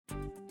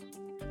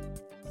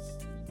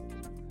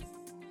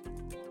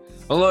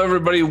Hello,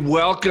 everybody.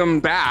 Welcome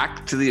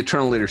back to the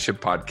Eternal Leadership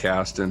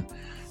Podcast. And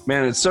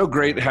man, it's so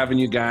great having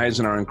you guys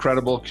in our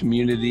incredible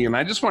community. And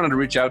I just wanted to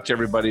reach out to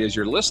everybody as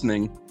you're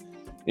listening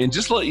and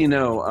just let you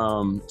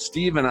know,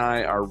 Steve and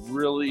I are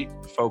really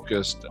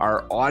focused.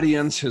 Our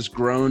audience has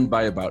grown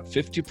by about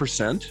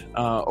 50%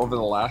 over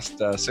the last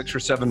 6 or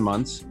 7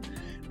 months.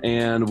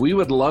 And we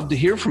would love to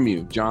hear from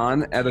you,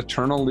 John at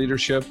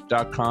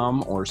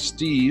eternalleadership.com or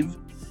Steve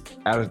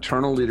at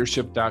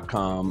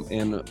eternalleadership.com.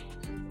 And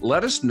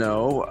let us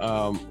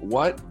know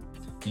what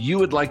you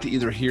would like to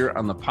either hear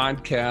on the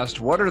podcast.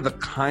 What are the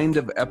kind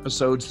of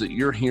episodes that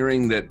you're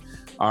hearing that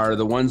are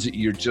the ones that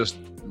you're just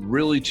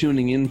really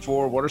tuning in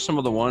for? What are some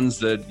of the ones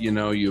that,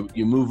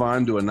 you move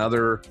on to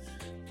another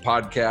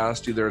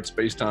podcast, either it's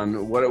based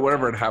on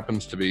whatever it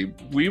happens to be.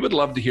 We would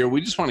love to hear.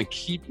 We just want to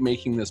keep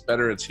making this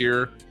better. It's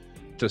here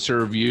to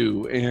serve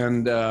you.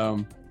 And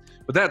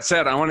with that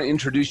said, I want to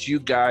introduce you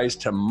guys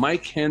to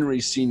Mike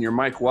Henry Sr.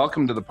 Mike,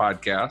 welcome to the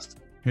podcast.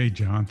 Hey,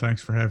 John,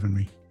 thanks for having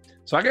me.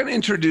 So I got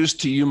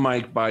introduced to you,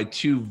 Mike, by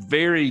two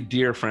very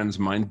dear friends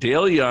of mine,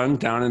 Dale Young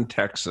down in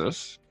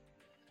Texas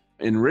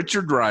and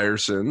Richard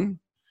Ryerson,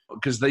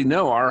 because they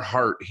know our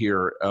heart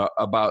here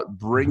about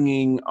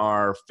bringing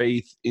our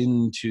faith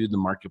into the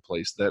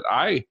marketplace. That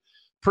I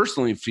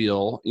personally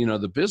feel,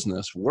 the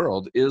business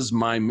world is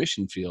my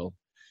mission field.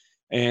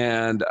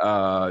 And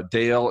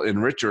Dale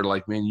and Richard,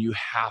 like, man, you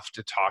have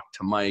to talk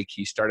to Mike.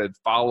 He started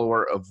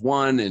Follower of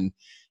One, and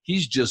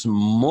he's just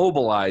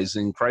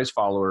mobilizing Christ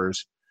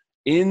followers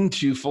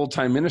into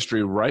full-time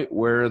ministry right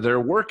where they're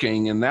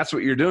working. And that's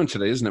what you're doing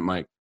today, isn't it,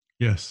 Mike?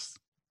 Yes.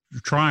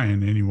 You're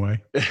trying anyway.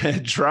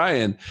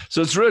 Trying.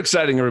 So it's really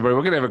exciting, everybody.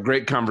 We're going to have a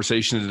great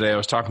conversation today. I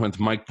was talking with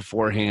Mike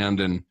beforehand,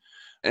 and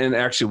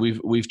actually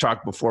we've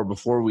talked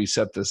before we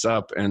set this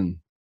up. And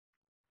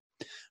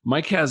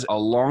Mike has a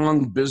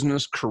long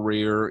business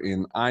career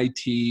in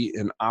IT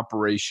and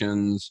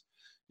operations,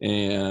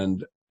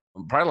 and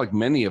probably like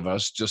many of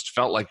us just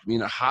felt like,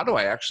 how do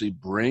I actually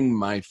bring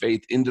my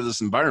faith into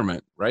this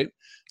environment, right?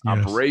 Yes.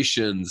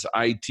 Operations,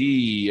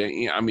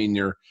 IT. I mean,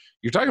 you're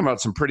talking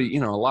about some pretty,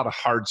 a lot of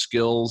hard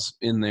skills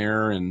in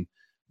there and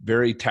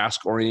very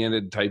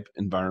task-oriented type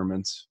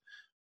environments.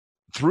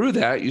 Through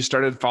that, you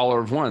started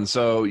Follower of One.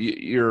 So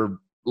you're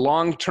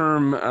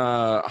long-term,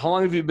 how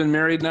long have you been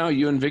married now,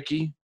 you and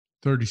Vicky?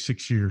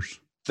 36 years.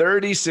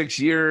 36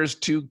 years,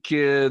 2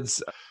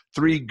 kids,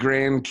 3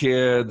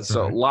 grandkids. Right.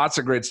 So lots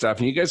of great stuff.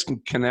 And you guys can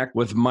connect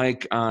with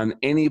Mike on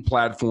any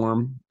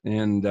platform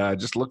and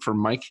just look for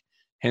Mike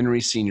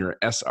Henry Sr.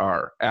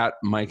 SR at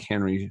Mike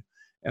Henry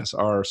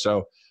SR.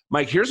 So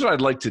Mike, here's what I'd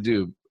like to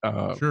do.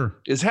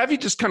 Sure. Is have you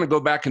just kind of go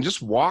back and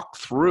just walk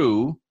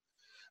through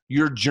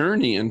your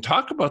journey and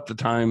talk about the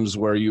times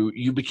where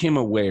you became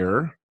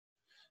aware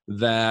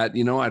that,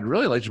 I'd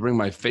really like to bring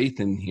my faith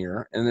in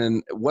here. And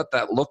then what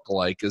that looked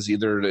like is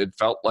either it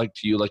felt like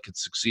to you like it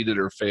succeeded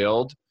or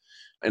failed.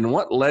 And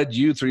what led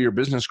you through your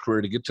business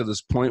career to get to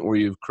this point where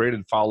you've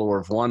created Follower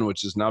of One,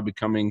 which is now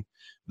becoming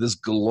this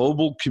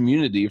global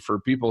community for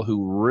people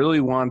who really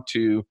want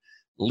to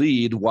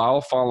lead while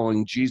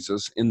following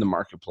Jesus in the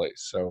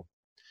marketplace. So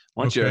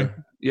why don't you,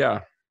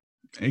 yeah.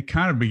 It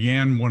kind of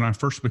began when I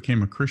first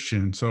became a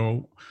Christian.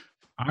 So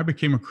I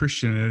became a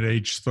Christian at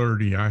age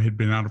 30. I had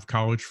been out of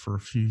college for a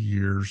few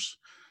years.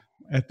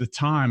 At the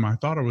time, I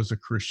thought I was a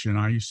Christian.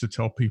 I used to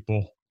tell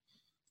people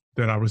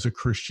that I was a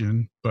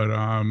Christian, but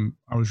I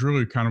was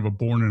really kind of a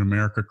born in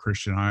America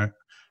Christian. I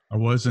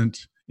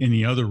wasn't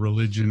any other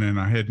religion, and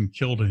I hadn't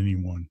killed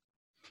anyone.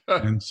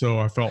 And so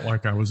I felt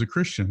like I was a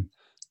Christian.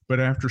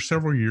 But after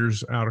several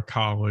years out of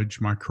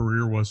college, my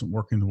career wasn't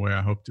working the way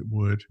I hoped it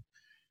would.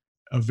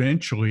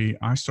 Eventually,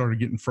 I started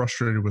getting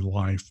frustrated with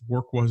life.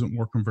 Work wasn't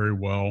working very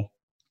well.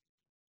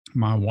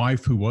 My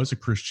wife, who was a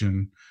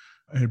Christian,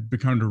 had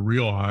begun to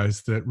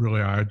realize that really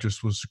I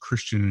just was a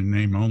Christian in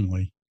name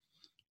only.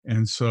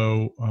 And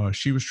so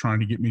she was trying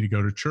to get me to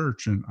go to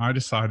church. And I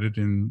decided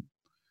in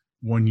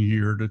 1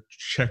 year to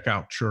check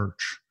out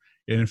church.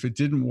 And if it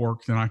didn't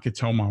work, then I could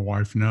tell my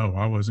wife, no,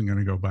 I wasn't going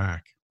to go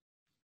back.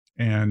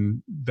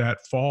 And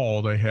that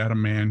fall, they had a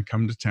man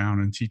come to town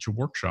and teach a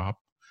workshop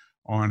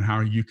on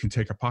how you can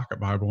take a pocket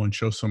Bible and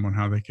show someone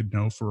how they could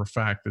know for a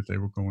fact that they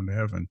were going to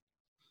heaven.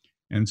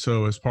 And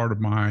so as part of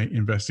my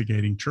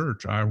investigating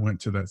church, I went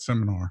to that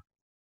seminar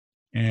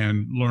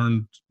and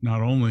learned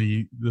not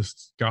only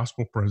this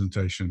gospel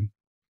presentation,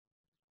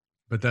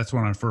 but that's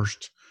when I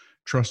first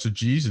trusted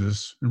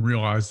Jesus and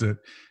realized that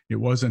it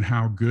wasn't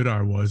how good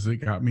I was that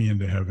got me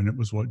into heaven. It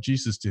was what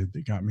Jesus did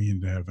that got me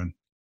into heaven.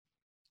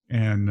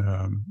 And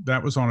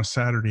that was on a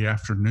Saturday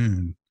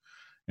afternoon.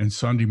 And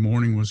Sunday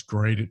morning was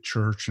great at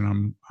church.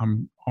 And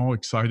I'm all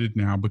excited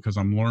now because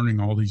I'm learning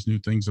all these new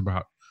things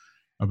about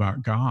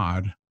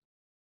God.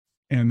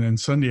 And then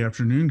Sunday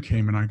afternoon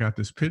came and I got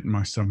this pit in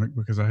my stomach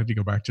because I had to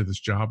go back to this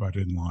job I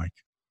didn't like.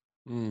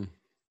 And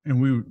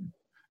it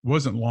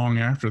wasn't long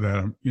after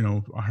that,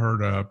 I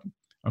heard a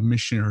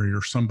missionary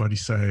or somebody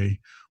say,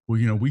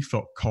 well, we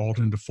felt called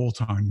into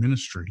full-time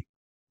ministry.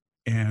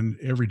 And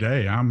every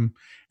day I'm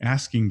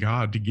asking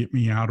God to get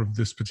me out of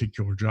this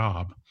particular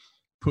job.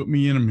 put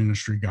me in a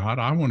ministry, God.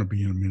 I want to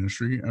be in a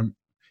ministry.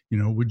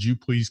 Would you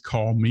please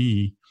call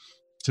me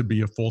to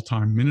be a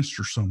full-time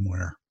minister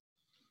somewhere?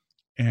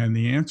 And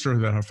the answer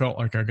that I felt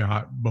like I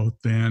got both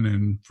then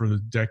and for the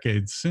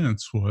decades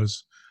since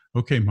was,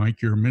 okay,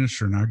 Mike, you're a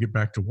minister. Now get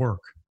back to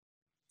work.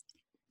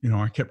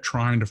 I kept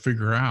trying to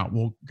figure out,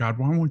 well, God,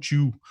 why won't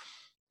you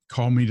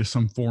call me to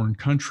some foreign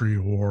country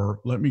or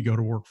let me go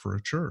to work for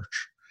a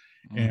church?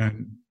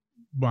 And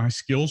my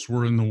skills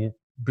were in the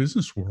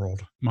business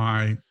world.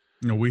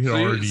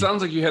 It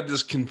sounds like you had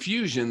this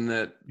confusion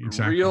that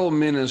real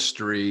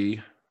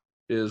ministry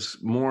is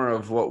more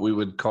of what we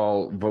would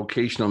call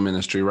vocational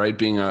ministry, right?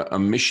 Being a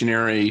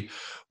missionary,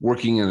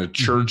 working in a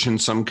church in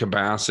some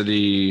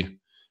capacity,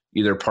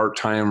 either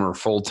part-time or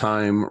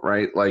full-time,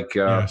 right? Like,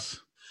 yes.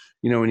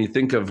 When you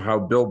think of how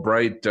Bill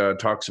Bright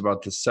talks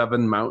about the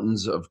 7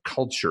 mountains of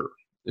culture,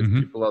 if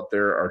people out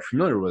there are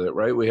familiar with it,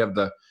 right? We have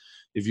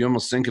if you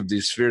almost think of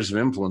these spheres of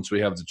influence,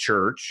 we have the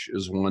church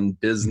is one,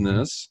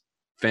 business,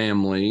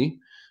 family,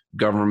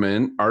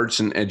 government, arts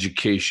and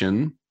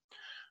education,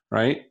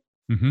 right?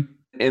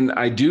 And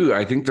I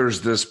think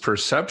there's this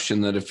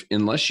perception that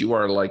unless you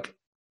are like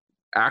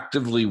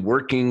actively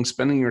working,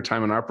 spending your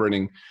time and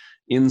operating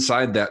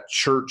inside that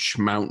church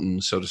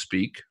mountain, so to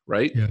speak,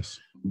 right? Yes.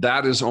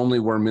 That is only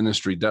where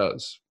ministry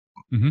does.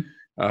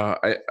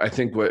 I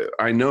think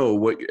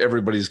what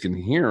everybody's going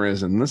to hear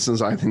is, and this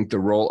is, I think, the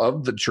role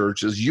of the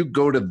church is you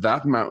go to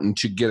that mountain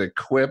to get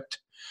equipped,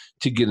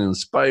 to get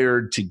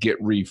inspired, to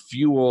get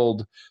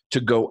refueled,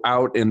 to go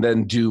out and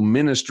then do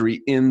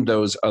ministry in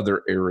those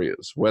other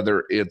areas,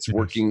 whether it's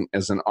working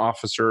as an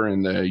officer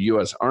in the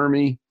U.S.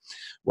 Army,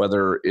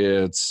 whether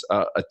it's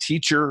a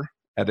teacher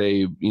at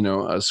a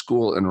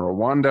school in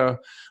Rwanda,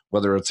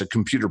 whether it's a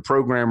computer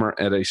programmer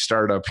at a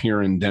startup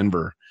here in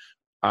Denver.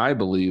 I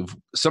believe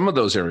some of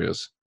those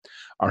areas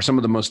are some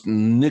of the most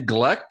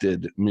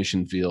neglected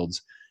mission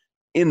fields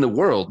in the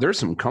world. There's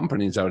some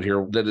companies out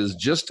here that is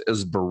just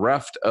as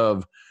bereft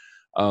of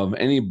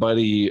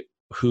anybody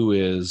who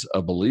is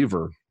a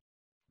believer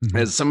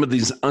as some of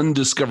these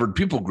undiscovered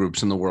people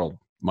groups in the world,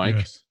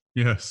 Mike.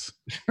 Yes.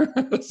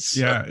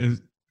 Yeah.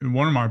 And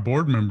one of my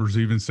board members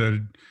even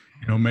said,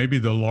 maybe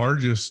the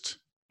largest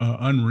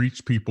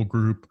unreached people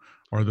group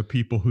are the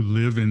people who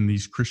live in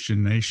these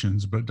Christian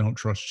nations but don't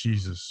trust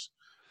Jesus,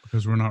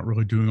 because we're not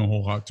really doing a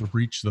whole lot to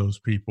reach those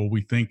people.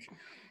 We think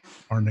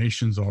our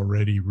nation's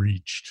already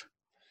reached.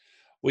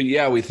 Well,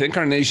 yeah, we think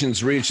our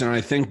nation's reached. And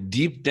I think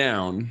deep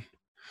down,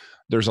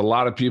 there's a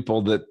lot of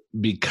people that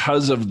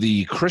because of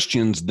the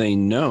Christians they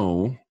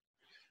know,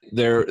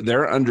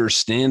 their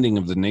understanding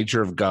of the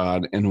nature of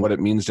God and what it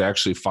means to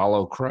actually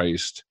follow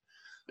Christ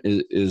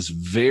is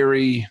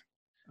very,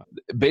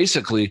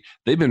 basically,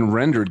 they've been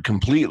rendered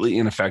completely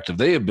ineffective.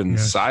 They have been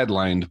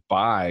sidelined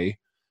by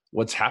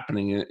what's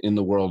happening in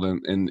the world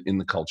and in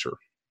the culture.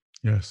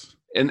 Yes.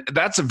 And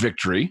that's a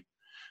victory,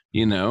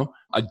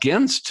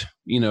 against,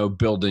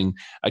 building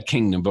a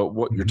kingdom. But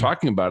what you're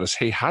talking about is,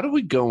 hey, how do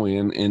we go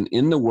in and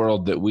in the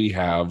world that we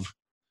have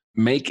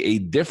make a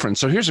difference?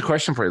 So here's a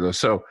question for you though.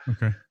 So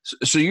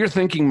you're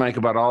thinking, Mike,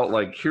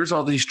 about here's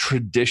all these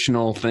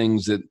traditional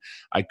things that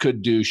I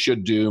could do,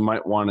 should do,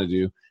 might want to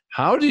do.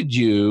 How did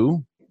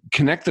you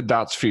connect the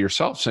dots for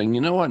yourself saying,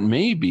 you know what,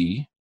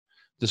 maybe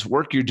this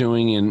work you're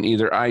doing in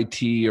either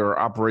IT or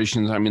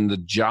operations,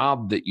 the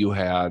job that you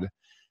had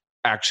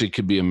actually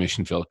could be a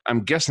mission field?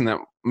 I'm guessing that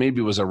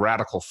maybe was a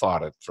radical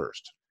thought at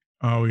first.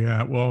 Oh,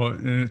 yeah. Well,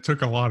 and it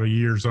took a lot of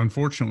years.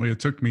 Unfortunately, it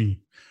took me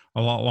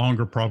a lot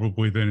longer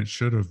probably than it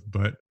should have.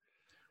 But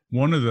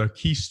one of the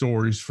key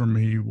stories for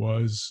me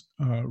was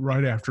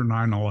right after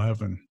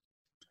 9/11.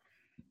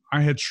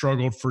 I had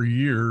struggled for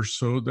years.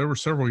 So there were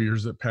several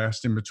years that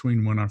passed in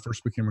between when I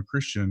first became a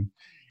Christian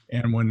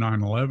and when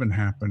 9/11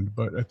 happened.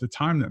 But at the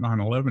time that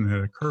 9/11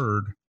 had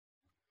occurred,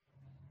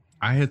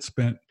 I had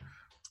spent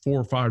 4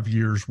 or 5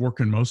 years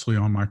working mostly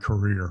on my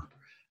career.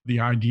 The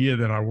idea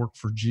that I worked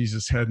for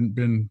Jesus hadn't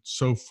been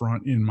so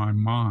front in my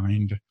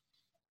mind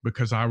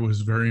because I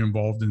was very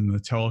involved in the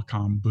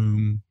telecom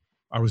boom.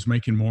 I was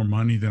making more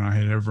money than I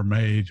had ever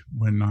made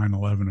when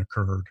 9/11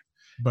 occurred.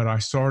 But I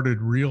started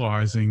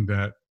realizing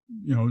that,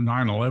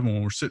 9/11,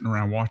 when we're sitting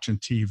around watching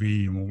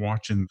TV and we're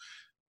watching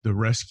the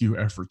rescue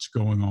efforts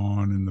going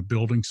on and the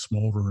building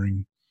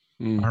smoldering,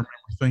 I remember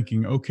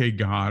thinking, okay,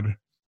 God,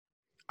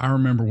 I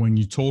remember when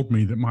you told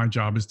me that my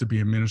job is to be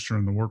a minister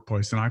in the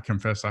workplace, and I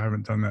confess I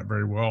haven't done that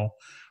very well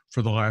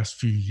for the last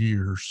few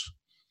years.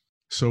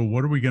 So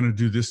what are we going to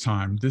do this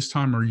time? This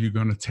time, are you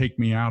going to take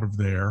me out of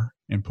there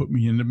and put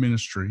me into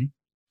ministry,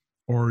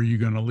 or are you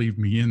going to leave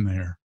me in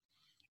there?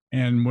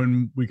 And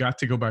when we got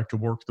to go back to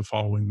work the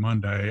following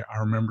Monday, I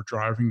remember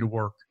driving to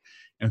work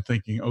and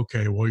thinking,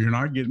 okay, well, you're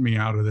not getting me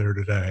out of there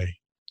today.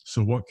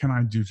 So what can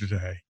I do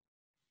today?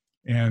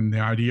 And the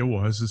idea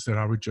is that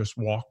I would just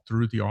walk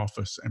through the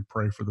office and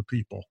pray for the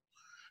people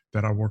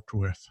that I worked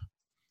with.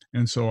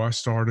 And so I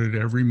started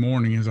every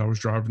morning as I was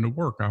driving to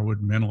work, I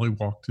would mentally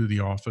walk through the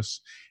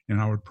office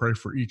and I would pray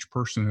for each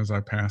person as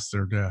I passed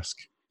their desk.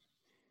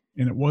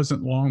 And it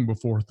wasn't long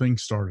before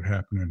things started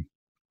happening.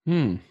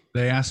 Hmm.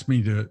 A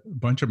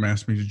bunch of them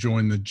asked me to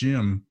join the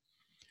gym.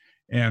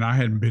 And I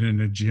hadn't been in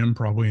a gym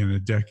probably in a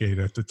decade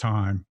at the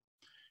time.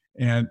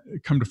 And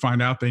come to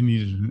find out, they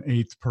needed an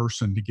eighth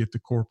person to get the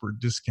corporate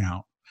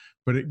discount.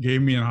 But it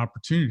gave me an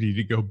opportunity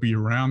to go be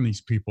around these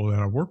people that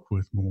I worked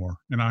with more.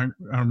 And I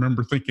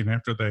remember thinking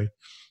after they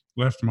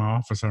left my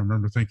office, I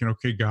remember thinking,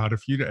 okay, God,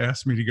 if you'd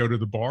asked me to go to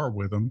the bar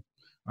with them,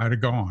 I'd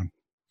have gone.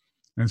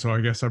 And so I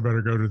guess I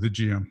better go to the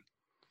gym.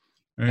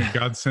 And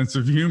God's sense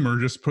of humor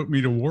just put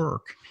me to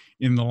work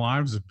in the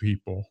lives of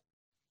people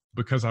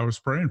because I was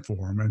praying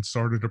for them and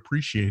started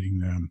appreciating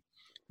them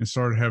and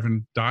started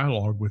having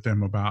dialogue with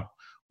them about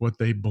what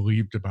they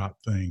believed about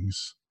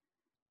things.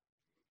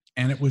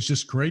 And it was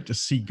just great to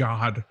see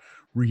God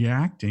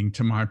reacting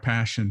to my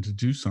passion to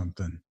do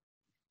something.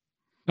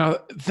 Now,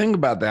 think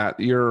about that.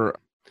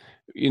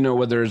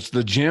 Whether it's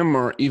the gym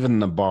or even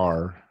the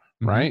bar,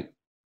 right?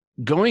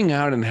 Going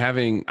out and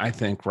having, I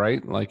think,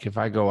 right? Like if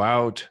I go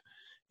out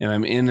and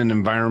I'm in an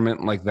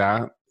environment like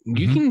that,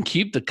 you can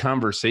keep the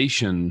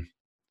conversation.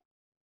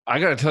 I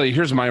got to tell you,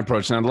 here's my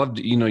approach. And I'd love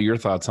to, your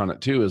thoughts on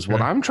it too, is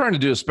what I'm trying to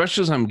do,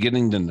 especially as I'm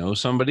getting to know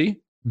somebody,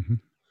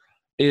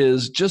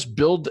 is just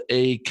build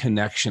a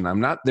connection. I'm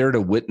not there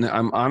to witness.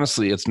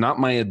 Honestly, it's not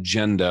my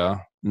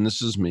agenda, and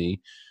this is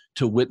me,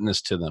 to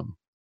witness to them,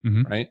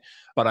 right?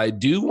 But I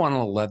do want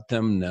to let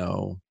them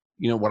know,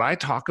 what I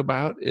talk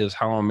about is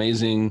how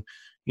amazing,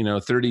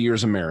 30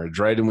 years of marriage,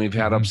 right? And we've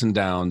had ups and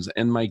downs,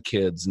 and my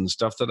kids and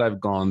stuff that I've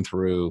gone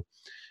through,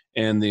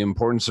 and the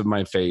importance of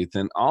my faith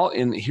and all.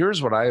 And here's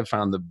what I have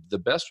found: the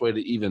best way to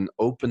even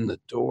open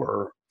the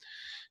door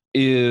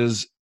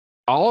is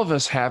all of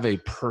us have a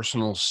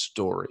personal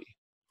story.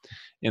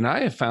 And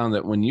I have found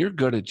that when you're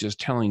good at just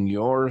telling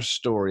your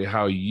story,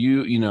 how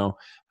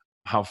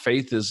how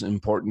faith is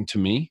important to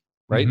me,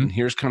 right? And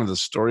here's kind of the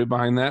story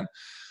behind that.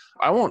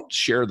 I won't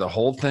share the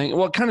whole thing.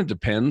 Well, it kind of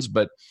depends,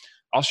 but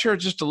I'll share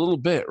just a little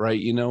bit, right?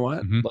 You know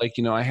what? Like,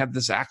 I had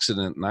this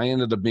accident and I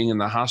ended up being in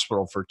the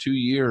hospital for 2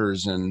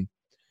 years. And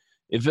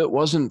if it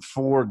wasn't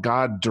for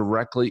God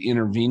directly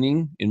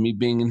intervening in me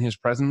being in his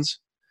presence,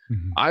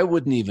 I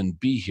wouldn't even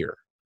be here,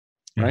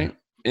 right?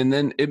 And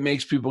then it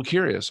makes people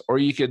curious. Or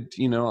you could,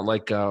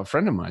 like a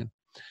friend of mine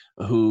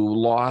who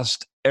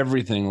lost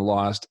everything,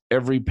 lost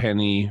every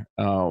penny,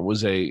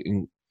 was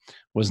an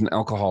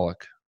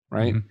alcoholic,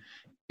 right?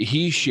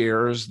 He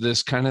shares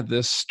this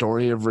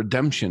story of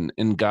redemption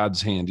in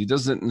God's hand. He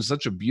does it in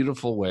such a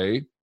beautiful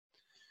way.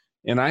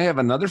 And I have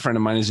another friend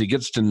of mine, as he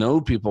gets to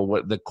know people,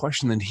 what the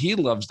question that he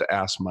loves to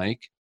ask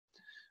Mike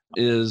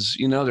is,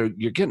 you're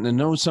getting to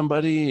know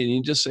somebody and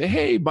you just say,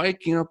 hey,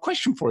 Mike,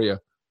 question for you.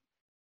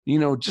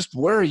 Just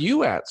where are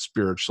you at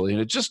spiritually?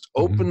 And it just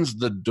opens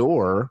the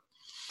door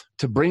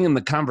to bringing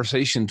the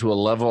conversation to a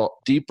level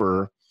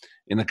deeper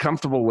in a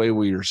comfortable way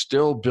where you're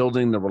still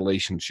building the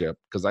relationship.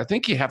 Because I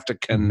think you have to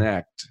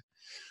connect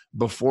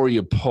before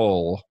you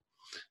pull.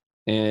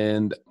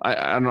 And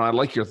I don't know, I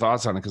like your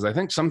thoughts on it, because I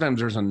think sometimes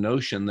there's a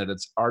notion that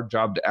it's our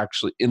job to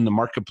actually, in the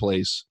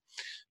marketplace,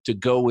 to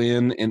go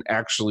in and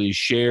actually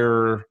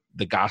share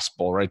the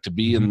gospel, right? To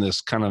be in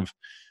this kind of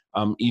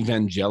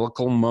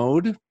evangelical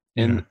mode.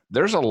 And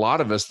there's a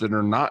lot of us that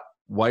are not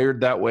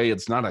wired that way.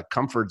 It's not a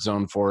comfort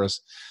zone for us,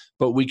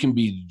 but we can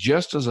be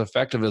just as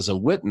effective as a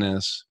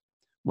witness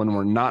when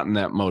we're not in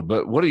that mode.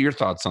 But what are your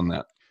thoughts on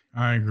that?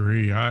 I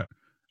agree. I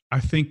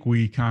think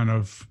we kind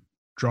of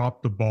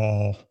dropped the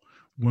ball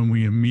when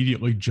we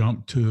immediately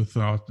jump to the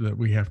thought that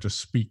we have to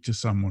speak to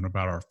someone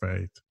about our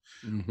faith.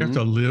 We have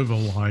to live a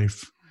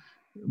life.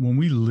 When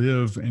we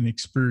live and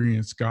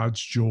experience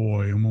God's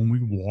joy, and when we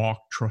walk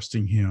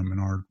trusting him in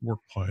our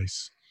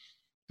workplace,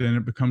 then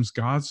it becomes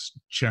God's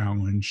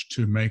challenge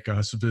to make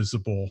us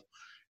visible,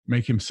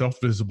 make himself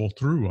visible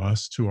through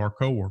us to our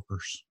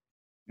coworkers.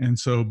 And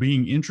so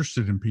being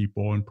interested in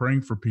people and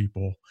praying for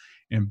people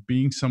and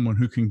being someone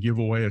who can give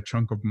away a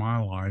chunk of my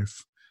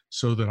life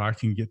so that I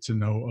can get to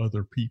know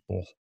other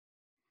people,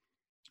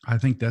 I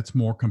think that's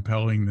more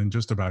compelling than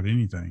just about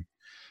anything.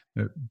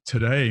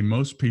 Today,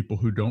 most people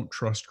who don't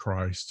trust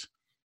Christ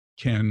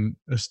can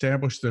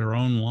establish their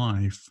own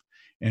life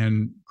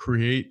and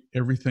create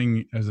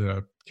everything as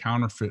a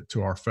counterfeit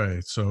to our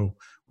faith. So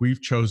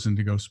we've chosen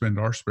to go spend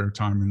our spare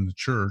time in the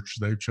church.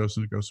 They've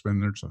chosen to go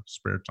spend their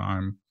spare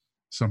time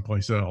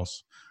someplace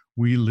else.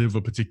 We live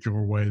a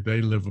particular way.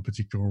 They live a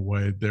particular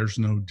way. There's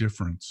no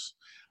difference.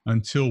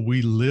 Until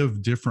we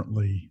live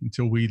differently,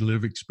 until we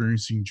live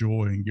experiencing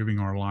joy and giving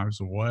our lives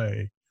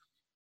away,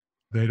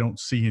 they don't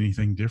see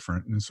anything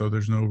different. And so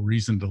there's no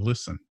reason to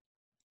listen.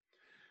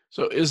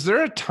 So is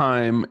there a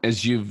time,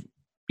 as you've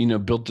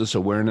built this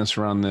awareness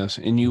around this,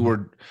 and you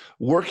were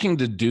working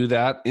to do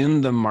that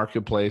in the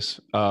marketplace,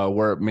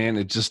 where, man,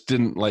 it just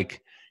didn't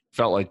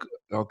felt like,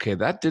 okay,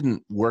 that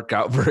didn't work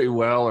out very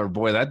well, or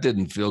boy, that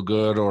didn't feel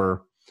good,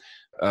 or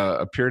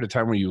a period of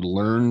time where you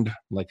learned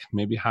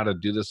maybe how to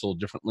do this a little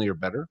differently or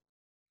better?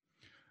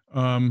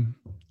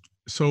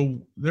 So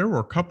there were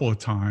a couple of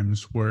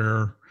times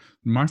where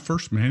my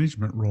first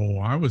management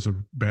role, I was a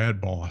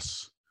bad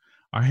boss.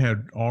 I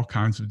had all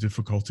kinds of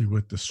difficulty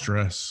with the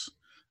stress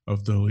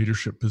of the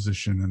leadership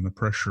position and the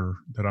pressure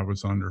that I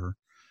was under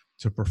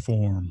to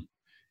perform.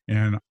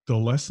 And the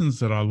lessons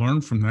that I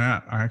learned from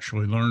that, I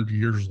actually learned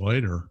years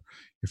later.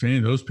 If any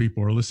of those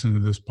people are listening to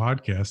this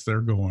podcast,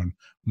 they're going,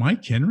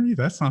 Mike Henry?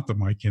 That's not the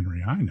Mike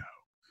Henry I know.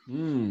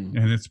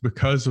 And it's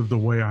because of the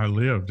way I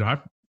lived.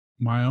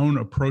 My own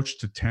approach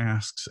to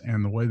tasks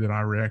and the way that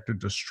I reacted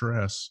to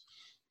stress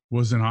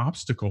was an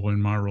obstacle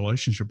in my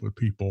relationship with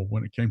people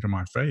when it came to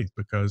my faith,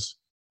 because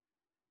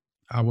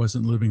I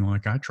wasn't living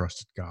like I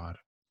trusted God.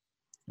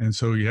 And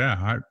so,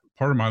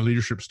 part of my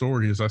leadership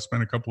story is I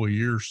spent a couple of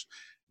years,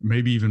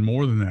 maybe even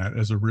more than that,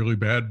 as a really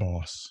bad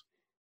boss,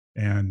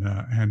 and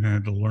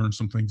had to learn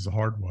some things the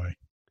hard way.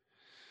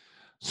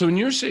 So when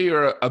you say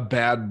you're a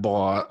bad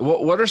boss,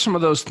 what are some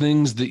of those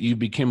things that you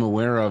became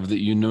aware of that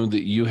you know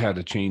that you had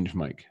to change,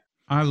 Mike?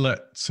 I let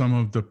some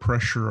of the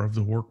pressure of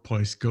the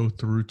workplace go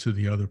through to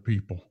the other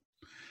people.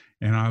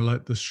 And I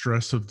let the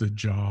stress of the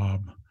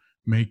job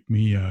make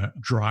me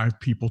drive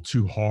people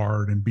too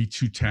hard and be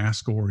too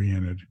task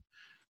oriented.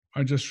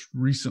 I just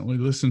recently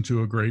listened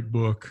to a great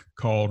book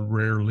called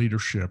Rare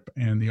Leadership,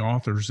 and the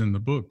authors in the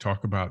book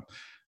talk about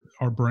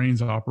our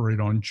brains operate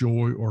on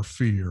joy or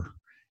fear.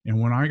 And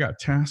when I got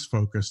task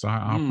focused, I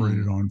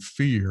operated on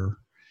fear,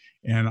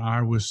 and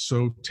I was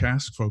so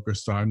task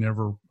focused,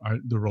 the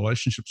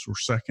relationships were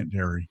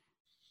secondary.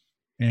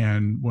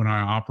 And when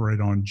I operate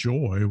on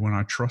joy, when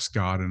I trust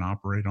God and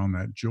operate on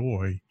that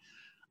joy,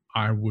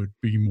 I would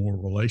be more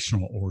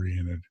relational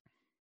oriented.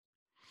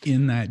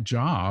 In that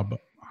job,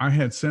 I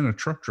had sent a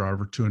truck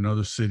driver to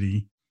another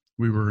city.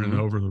 We were in the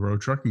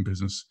over-the-road trucking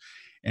business,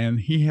 and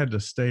he had to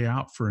stay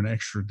out for an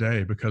extra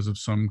day because of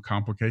some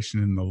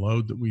complication in the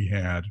load that we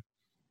had.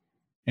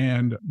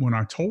 And when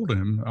I told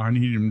him I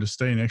needed him to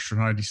stay an extra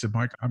night, he said,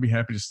 Mike, I'd be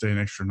happy to stay an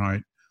extra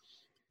night,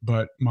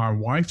 but my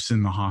wife's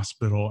in the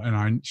hospital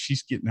and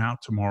she's getting out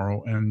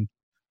tomorrow and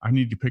I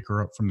need to pick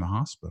her up from the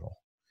hospital.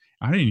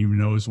 I didn't even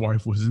know his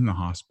wife was in the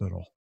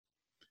hospital.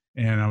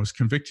 And I was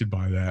convicted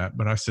by that.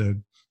 But I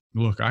said,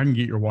 look, I can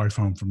get your wife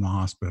home from the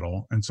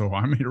hospital. And so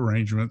I made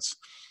arrangements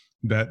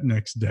that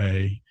next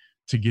day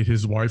to get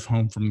his wife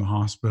home from the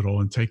hospital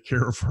and take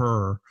care of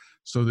her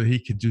so that he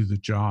could do the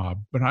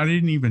job. But I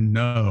didn't even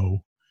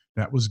know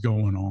that was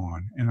going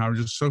on. And I was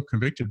just so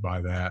convicted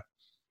by that.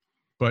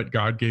 But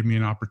God gave me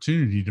an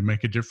opportunity to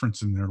make a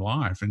difference in their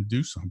life and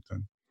do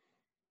something.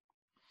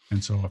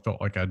 And so I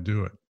felt like I'd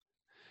do it.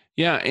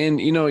 Yeah. And,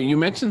 you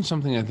mentioned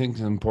something I think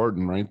is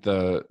important, right?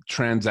 The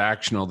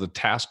transactional, the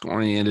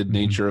task-oriented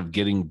nature of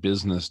getting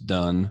business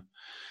done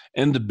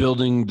and the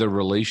building the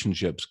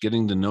relationships,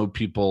 getting to know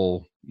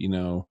people,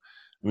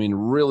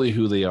 really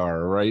who they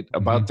are, right?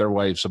 About their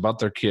wives, about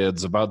their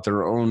kids, about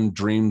their own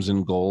dreams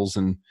and goals.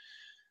 And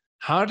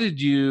how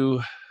did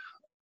you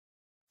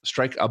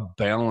strike a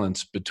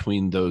balance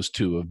between those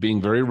two of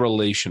being very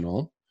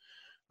relational,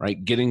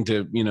 right? Getting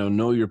to,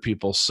 know your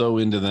people, so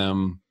into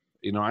them.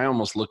 I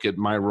almost look at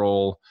my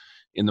role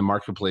in the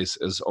marketplace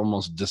as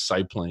almost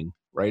discipling,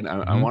 right?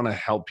 I want to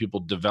help people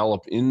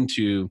develop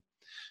into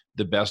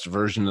the best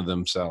version of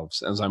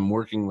themselves. As I'm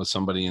working with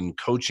somebody in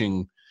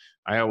coaching,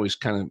 I always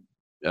kind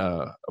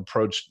of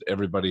approached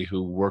everybody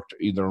who worked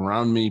either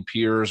around me,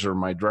 peers, or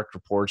my direct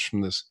reports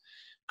from this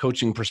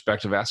coaching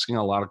perspective, asking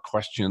a lot of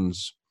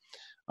questions.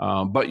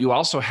 But you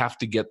also have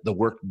to get the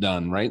work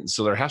done, right?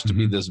 So there has to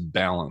be this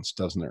balance,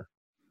 doesn't there?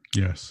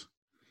 Yes.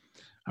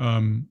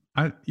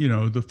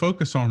 The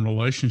focus on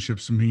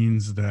relationships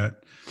means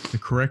that the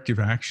corrective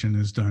action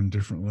is done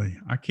differently.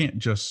 I can't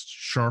just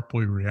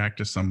sharply react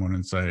to someone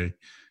and say,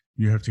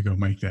 you have to go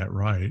make that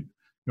right.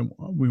 I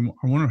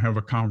want to have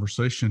a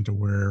conversation to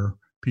where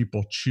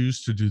people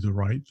choose to do the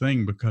right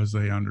thing because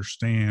they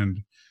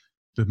understand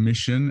the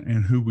mission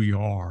and who we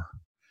are.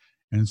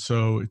 And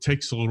so it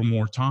takes a little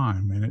more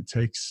time, and it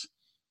takes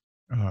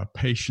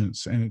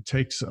patience, and it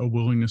takes a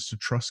willingness to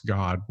trust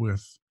God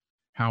with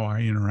how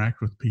I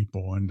interact with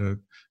people, and to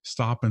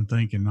stop and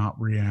think and not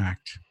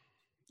react,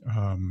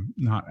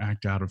 not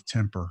act out of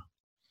temper.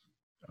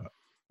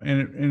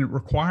 And it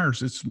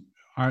requires,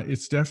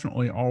 it's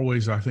definitely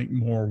always, I think,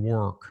 more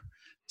work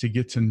to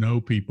get to know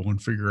people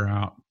and figure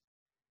out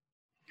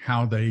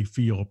how they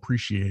feel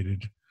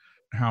appreciated,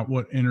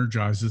 what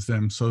energizes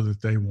them so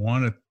that they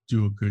want to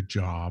do a good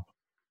job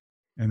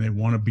and they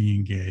want to be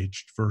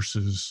engaged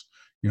versus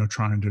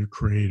trying to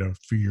create a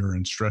fear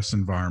and stress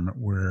environment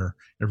where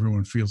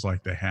everyone feels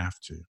like they have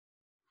to.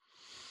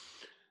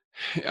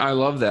 I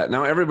love that.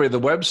 Now, everybody, the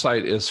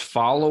website is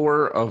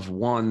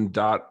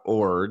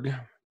followerofone.org.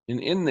 And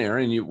in there,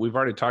 and we've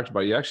already talked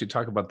about, you actually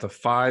talk about the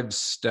 5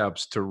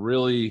 steps to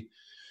really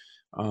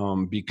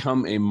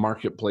become a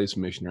marketplace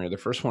missionary. The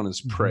first one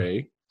is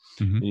pray.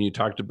 And you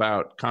talked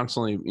about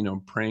constantly,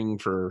 praying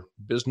for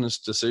business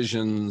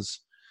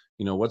decisions,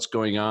 what's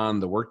going on,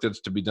 the work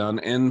that's to be done,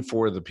 and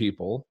for the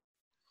people.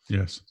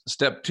 Yes.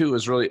 Step 2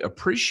 is really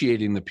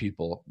appreciating the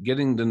people,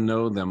 getting to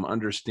know them,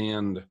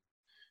 understand,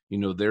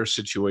 their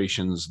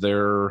situations,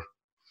 their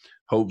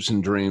hopes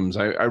and dreams.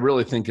 I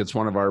really think it's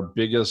one of our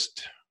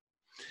biggest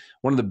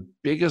one of the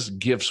biggest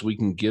gifts we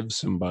can give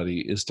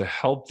somebody is to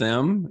help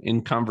them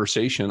in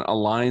conversation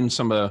align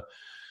some of,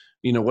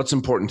 what's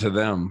important to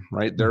them,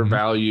 right? Their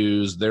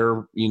values,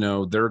 their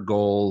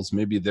goals,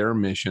 maybe their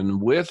mission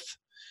with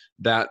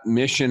that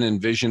mission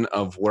and vision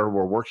of where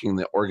we're working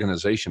the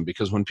organization.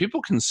 Because when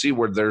people can see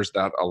where there's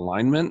that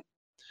alignment,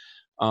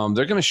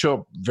 they're going to show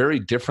up very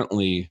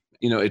differently.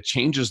 It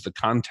changes the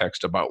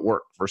context about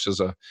work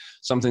versus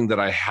something that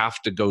I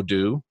have to go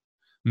do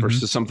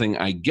versus something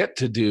I get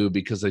to do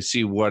because I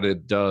see what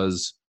it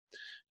does,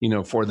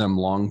 for them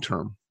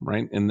long-term.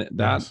 Right. And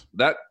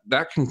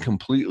that can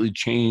completely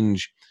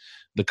change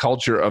the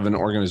culture of an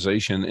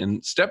organization.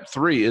 And step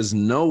 3 is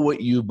know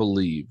what you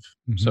believe.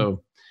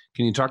 So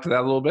can you talk to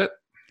that a little bit?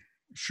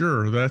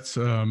 Sure. That's,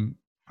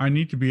 I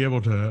need to be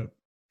able to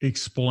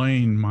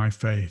explain my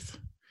faith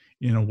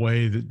in a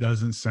way that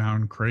doesn't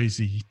sound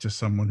crazy to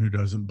someone who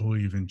doesn't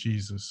believe in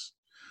Jesus.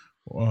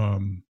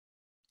 When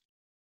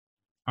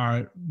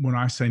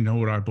I say know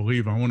what I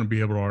believe, I want to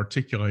be able to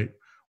articulate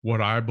what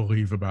I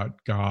believe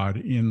about God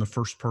in the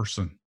first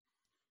person.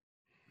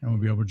 I want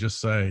to be able to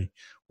just say,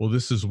 well,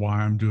 this is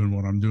why I'm doing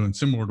what I'm doing.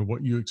 Similar to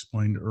what you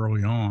explained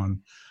early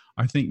on,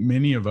 I think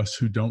many of us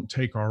who don't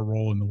take our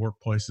role in the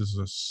workplace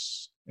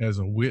as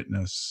a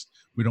witness,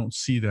 we don't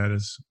see that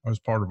as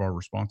part of our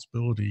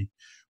responsibility.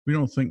 We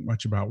don't think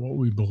much about what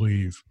we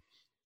believe.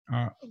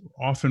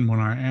 Often when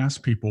I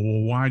ask people,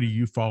 well, why do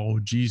you follow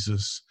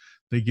Jesus?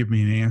 They give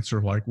me an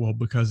answer like, well,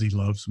 because he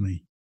loves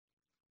me.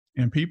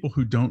 And people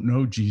who don't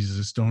know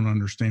Jesus don't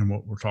understand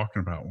what we're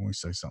talking about when we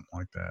say something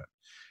like that.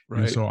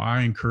 Right. And so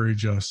I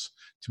encourage us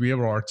to be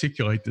able to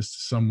articulate this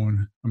to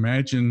someone.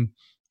 Imagine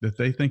that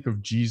they think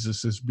of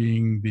Jesus as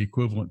being the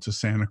equivalent to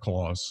Santa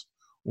Claus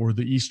or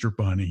the Easter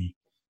Bunny.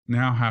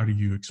 Now, how do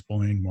you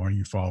explain why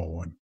you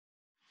follow him?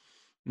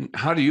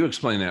 How do you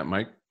explain that,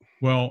 Mike?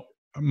 Well,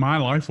 my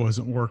life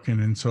wasn't working.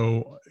 And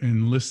so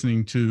in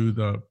listening to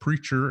the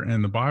preacher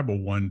and the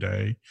Bible one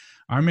day,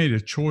 I made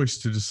a choice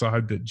to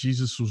decide that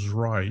Jesus was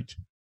right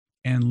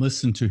and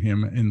listen to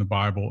him in the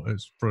Bible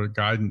as for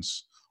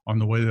guidance on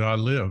the way that I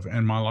live.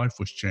 And my life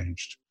was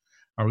changed.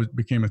 I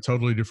became a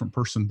totally different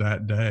person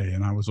that day,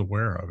 and I was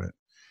aware of it.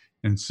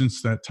 And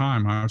since that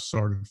time, I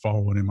started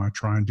following him. I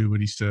try and do what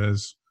he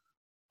says.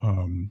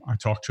 I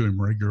talk to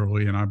him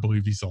regularly, and I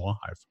believe he's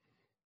alive.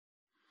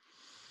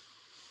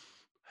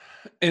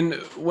 And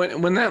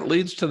when that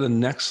leads to the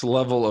next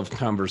level of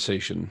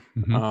conversation,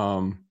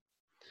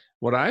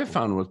 what I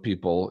found with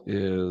people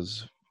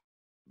is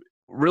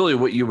really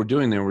what you were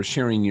doing there was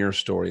sharing your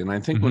story. And I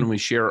think when we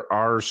share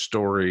our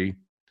story,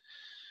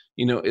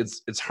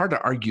 it's hard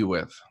to argue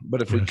with.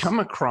 But if we come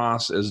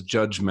across as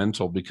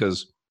judgmental,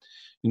 because,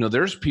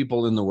 there's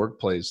people in the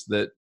workplace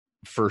that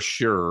for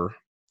sure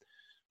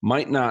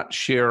might not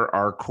share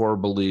our core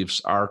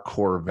beliefs, our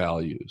core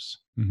values.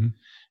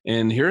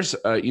 And here's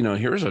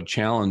a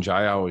challenge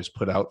I always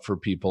put out for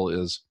people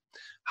is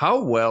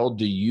how well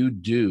do you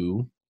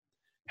do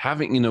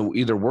having,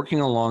 either working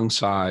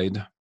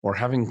alongside or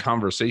having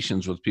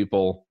conversations with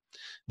people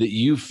that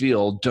you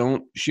feel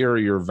don't share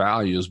your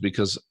values?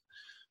 Because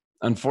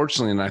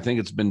unfortunately, and I think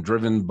it's been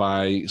driven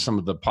by some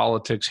of the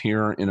politics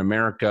here in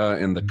America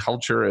and the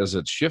culture as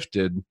it's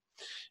shifted,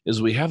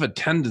 is we have a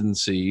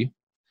tendency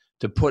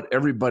to put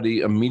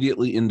everybody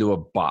immediately into a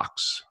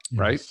box,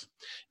 right?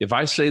 If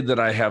I say that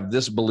I have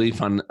this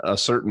belief on a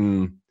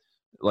certain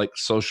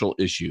social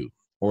issue,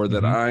 or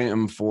that I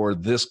am for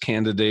this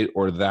candidate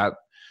or that,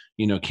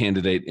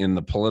 candidate in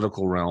the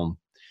political realm,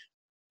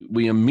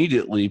 we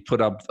immediately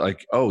put up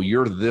oh,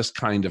 you're this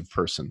kind of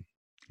person,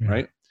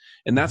 right?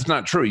 And that's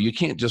not true. You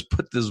can't just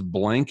put this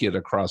blanket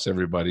across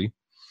everybody.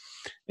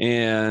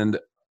 And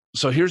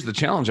so here's the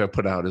challenge I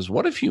put out is,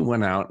 what if you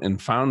went out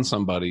and found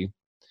somebody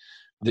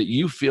that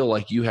you feel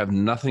like you have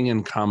nothing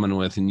in common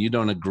with and you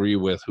don't agree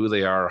with who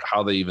they are,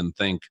 how they even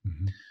think,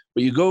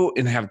 but you go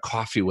and have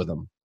coffee with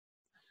them.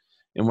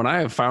 And what I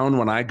have found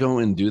when I go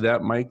and do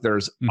that, Mike,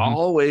 there's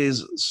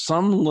always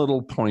some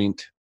little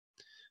point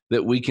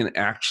that we can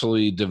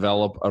actually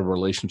develop a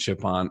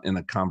relationship on in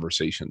a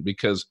conversation.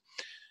 Because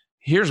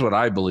here's what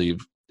I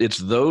believe. It's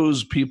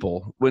those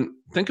people,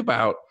 think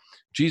about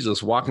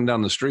Jesus walking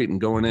down the street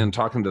and going in,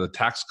 talking to the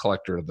tax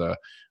collector,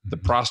 the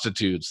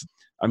prostitutes.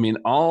 I mean,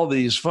 all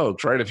these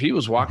folks, right? If he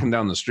was walking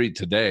down the street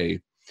today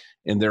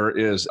and there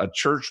is a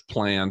church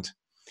plant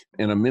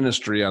and a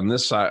ministry on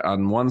this side,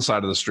 on one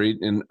side of the street,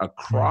 and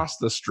across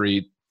the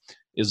street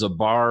is a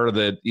bar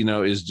that,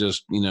 is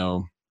just,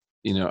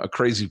 a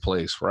crazy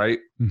place, right?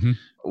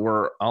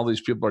 Where all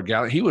these people are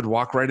gathered, he would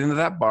walk right into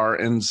that bar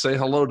and say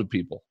hello to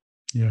people.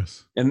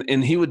 Yes.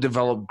 And he would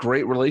develop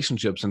great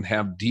relationships and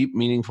have deep,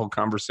 meaningful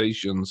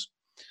conversations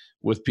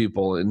with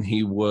people. And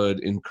he would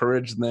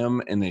encourage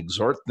them and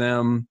exhort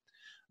them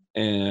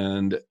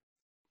and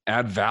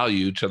add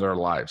value to their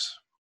lives.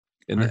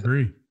 And I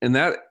agree. And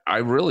that, I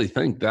really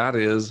think that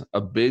is a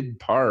big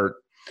part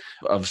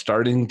of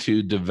starting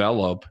to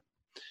develop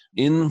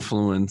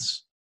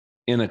influence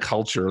in a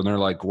culture. And they're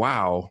like,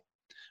 wow.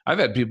 I've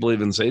had people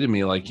even say to me,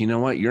 you know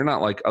what, you're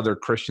not like other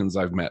Christians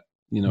I've met,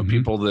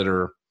 people that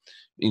are,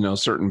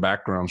 certain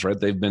backgrounds, right?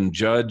 They've been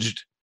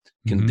judged,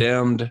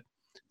 condemned,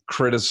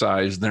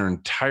 criticized their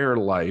entire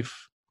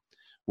life,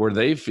 where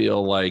they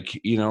feel like,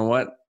 you know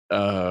what,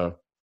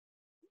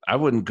 I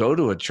wouldn't go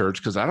to a church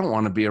because I don't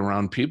want to be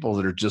around people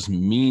that are just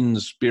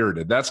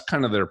mean-spirited. That's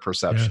kind of their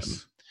perception.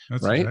 Yes,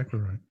 that's right? exactly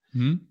right.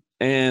 Mm-hmm.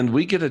 And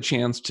we get a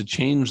chance to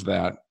change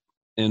that.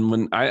 And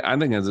when I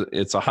think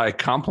it's a high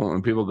compliment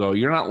when people go,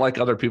 "You're not like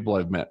other people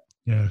I've met."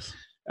 Yes.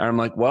 And I'm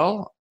like,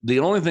 well, the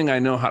only thing I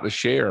know how to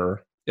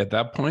share at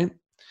that point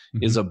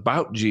is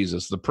about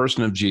Jesus, the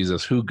person of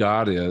Jesus, who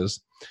God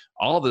is.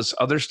 All this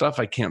other stuff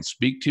I can't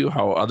speak to,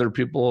 how other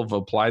people have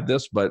applied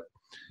this, but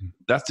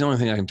that's the only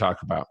thing I can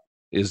talk about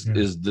is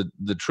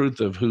the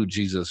truth of who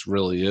Jesus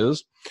really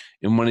is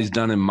and what he's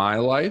done in my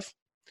life.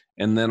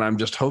 And then I'm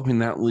just hoping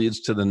that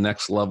leads to the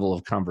next level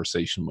of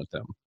conversation with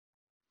them.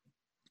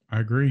 I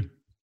agree.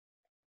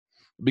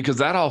 Because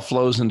that all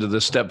flows into the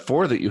step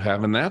 4 that you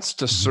have, and that's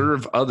to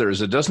serve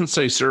others. It doesn't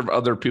say serve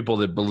other people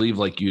that believe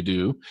like you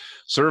do.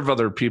 Serve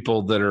other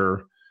people that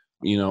are,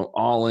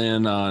 all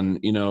in on,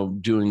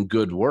 doing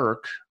good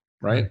work,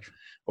 right?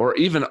 Or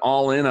even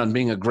all in on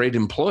being a great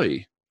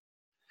employee.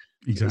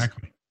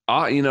 Exactly.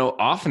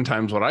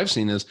 Oftentimes what I've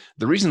seen is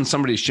the reason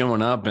somebody's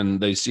showing up and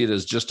they see it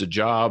as just a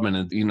job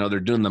and, they're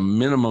doing the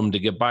minimum to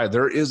get by.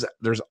 There's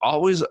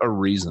always a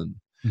reason.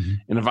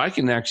 And if I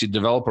can actually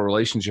develop a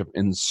relationship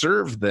and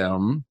serve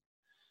them,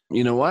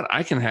 you know what?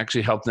 I can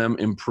actually help them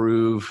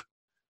improve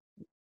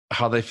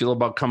how they feel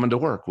about coming to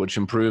work, which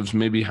improves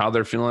maybe how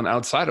they're feeling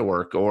outside of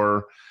work.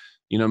 Or,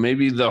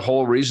 maybe the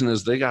whole reason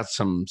is they got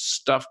some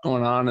stuff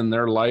going on in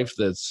their life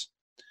that's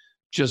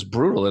just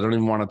brutal. They don't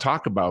even want to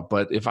talk about.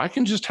 But if I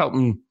can just help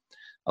them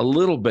a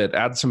little bit,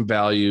 add some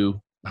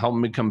value, help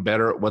them become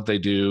better at what they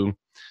do,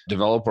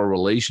 develop a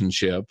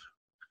relationship,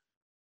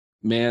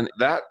 man,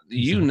 that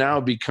you now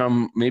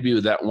become maybe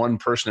that one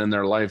person in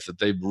their life that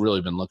they've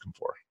really been looking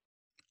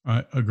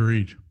for.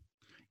 Agreed.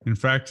 In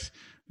fact,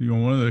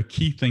 one of the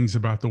key things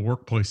about the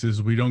workplace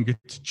is we don't get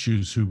to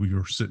choose who we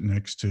are sitting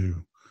next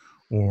to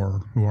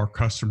or who our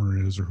customer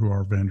is or who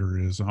our vendor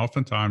is.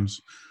 Oftentimes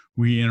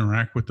we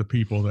interact with the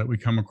people that we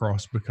come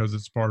across because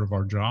it's part of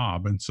our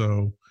job. And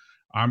so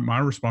my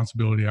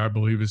responsibility, I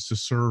believe, is to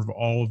serve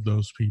all of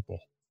those people.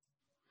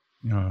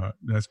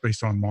 That's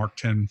based on Mark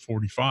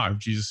 10:45.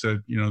 Jesus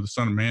said, the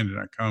Son of Man did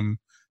not come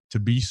to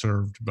be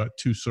served, but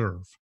to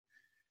serve.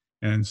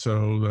 And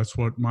so that's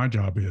what my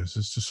job is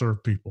to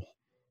serve people.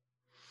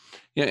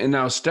 Yeah. And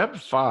now step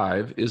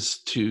 5 is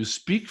to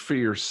speak for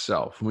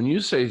yourself. When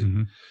you say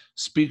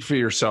speak for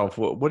yourself,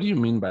 what do you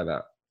mean by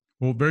that?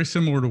 Well, very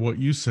similar to what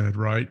you said,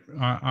 right?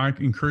 I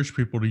encourage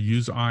people to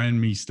use I and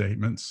me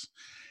statements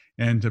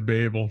and to be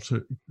able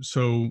to,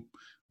 so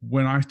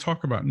when I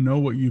talk about know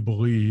what you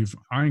believe,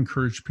 I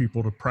encourage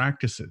people to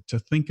practice it, to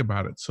think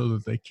about it so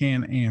that they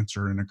can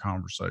answer in a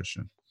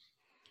conversation,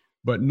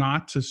 but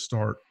not to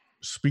start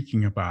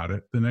speaking about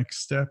it. The next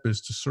step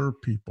is to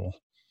serve people.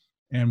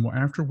 And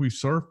after we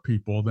serve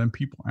people, then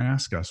people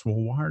ask us, well,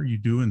 why are you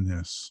doing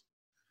this?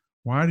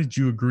 Why did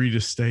you agree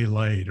to stay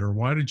late? Or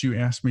why did you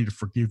ask me to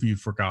forgive you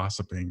for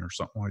gossiping or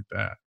something like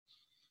that?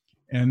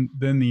 And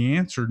then the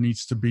answer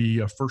needs to be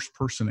a first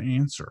person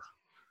answer.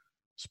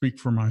 Speak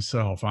for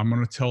myself. I'm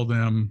going to tell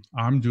them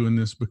I'm doing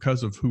this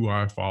because of who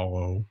I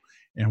follow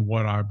and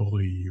what I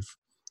believe.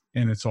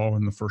 And it's all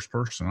in the first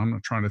person. I'm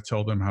not trying to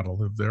tell them how to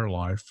live their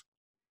life.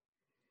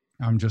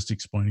 I'm just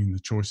explaining the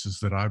choices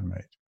that I've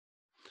made.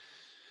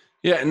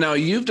 Yeah. Now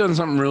you've done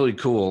something really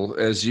cool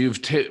as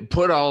you've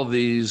put all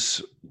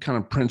these kind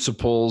of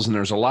principles, and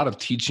there's a lot of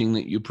teaching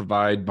that you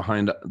provide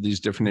behind these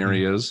different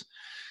areas.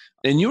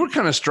 And you were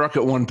kind of struck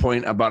at one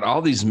point about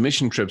all these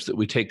mission trips that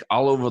we take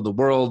all over the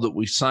world, that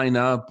we sign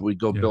up, we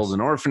go build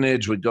an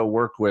orphanage, we go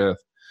work with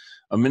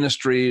a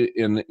ministry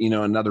in,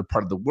 another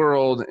part of the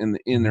world, in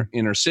the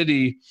inner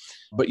city.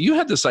 But you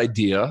had this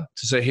idea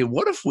to say, hey,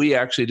 what if we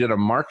actually did a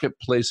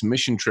marketplace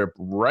mission trip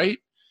right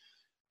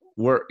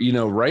where,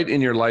 right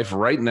in your life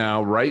right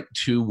now, right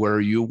to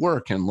where you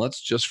work. And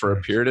let's just for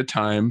a period of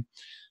time,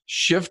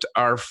 shift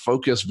our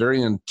focus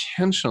very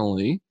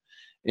intentionally.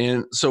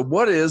 And so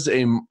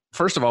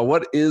first of all,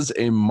 what is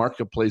a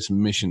marketplace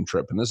mission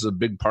trip? And this is a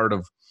big part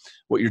of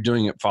what you're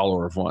doing at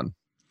Follower of One.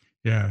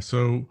 Yeah.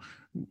 So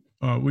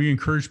we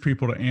encourage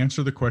people to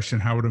answer the question,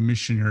 how would a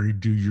missionary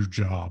do your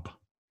job?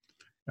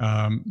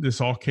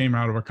 This all came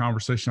out of a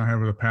conversation I had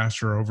with a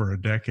pastor over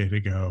a decade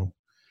ago.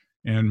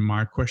 And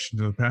my question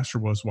to the pastor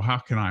was, well, how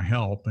can I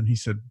help? And he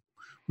said,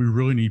 we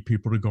really need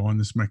people to go on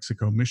this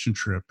Mexico mission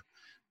trip,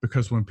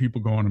 because when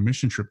people go on a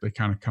mission trip, they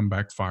kind of come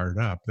back fired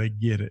up. They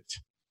get it.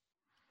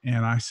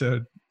 And I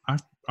said,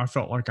 I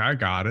felt like I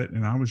got it.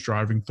 And I was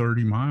driving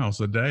 30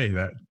 miles a day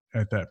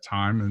at that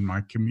time in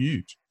my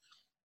commute.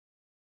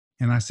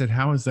 And I said,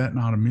 how is that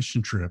not a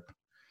mission trip?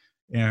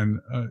 And,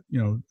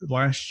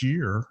 last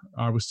year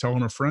I was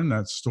telling a friend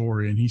that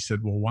story, and he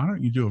said, well, why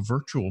don't you do a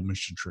virtual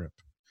mission trip?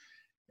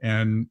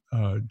 And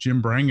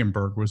Jim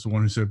Brangenberg was the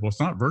one who said, well,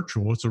 it's not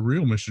virtual, it's a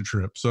real mission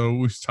trip. So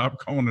we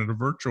stopped calling it a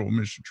virtual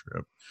mission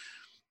trip.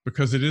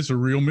 because it is a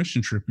real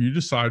mission trip. You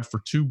decide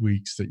for 2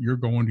 weeks that you're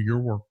going to your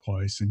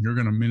workplace and you're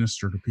going to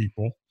minister to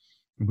people.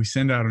 And we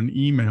send out an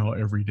email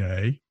every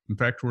day. In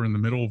fact, we're in the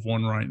middle of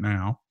one right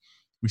now.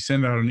 We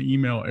send out an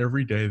email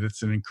every day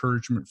that's an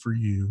encouragement for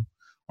you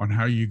on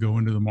how you go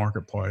into the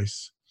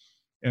marketplace.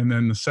 And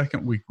then the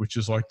second week, which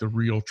is like the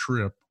real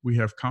trip, we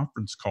have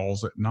conference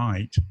calls at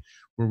night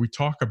where we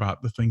talk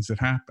about the things that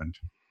happened.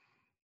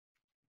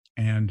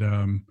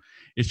 And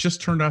it's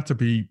just turned out to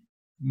be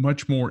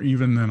much more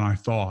even than I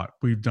thought.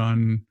 We've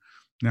done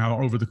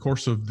now, over the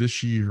course of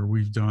this year,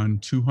 we've done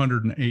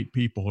 208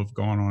 people have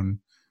gone on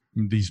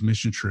these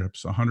mission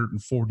trips,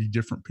 140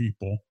 different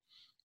people.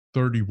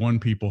 31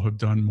 people have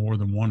done more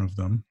than one of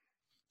them,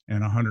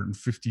 and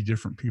 150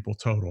 different people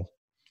total.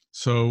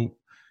 So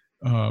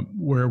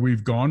where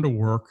we've gone to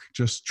work,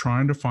 just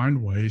trying to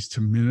find ways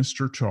to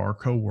minister to our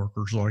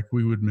coworkers like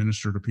we would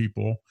minister to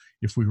people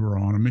if we were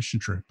on a mission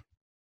trip.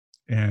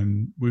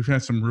 And we've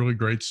had some really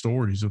great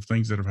stories of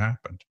things that have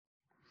happened.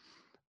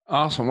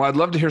 Awesome. Well, I'd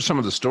love to hear some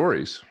of the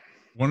stories.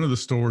 One of the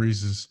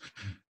stories is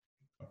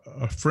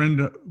a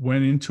friend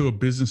went into a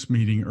business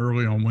meeting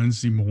early on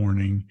Wednesday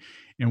morning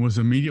and was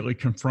immediately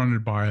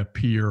confronted by a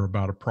peer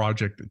about a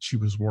project that she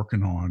was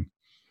working on.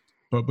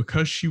 But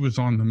because she was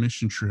on the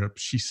mission trip,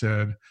 she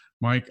said,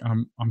 Mike,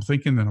 I'm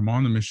thinking that I'm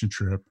on the mission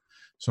trip,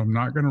 so I'm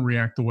not going to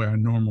react the way I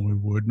normally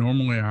would.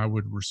 Normally, I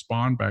would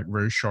respond back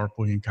very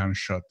sharply and kind of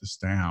shut this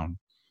down.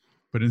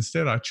 But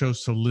instead, I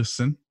chose to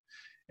listen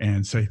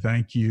and say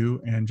thank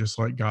you and just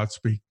let God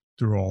speak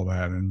through all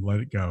that and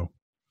let it go.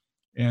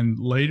 And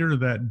later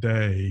that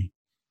day,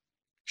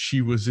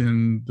 she was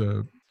in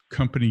the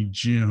company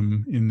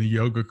gym in the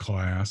yoga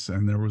class,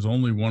 and there was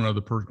only one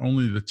other person,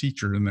 only the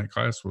teacher in that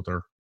class with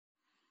her.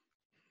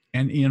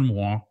 And in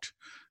walked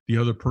the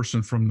other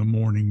person from the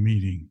morning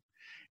meeting.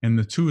 And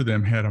the two of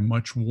them had a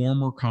much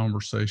warmer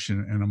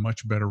conversation and a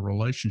much better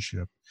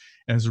relationship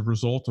as a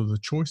result of the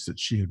choice that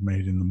she had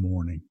made in the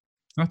morning.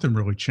 Nothing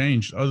really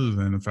changed other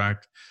than the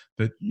fact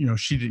that,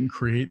 she didn't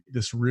create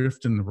this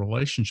rift in the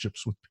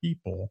relationships with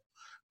people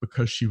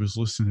because she was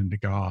listening to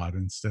God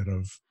instead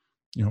of,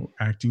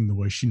 acting the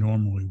way she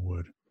normally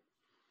would.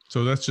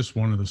 So that's just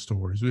one of the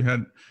stories. We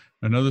had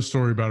another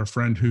story about a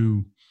friend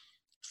who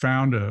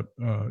found a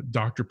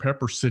Dr.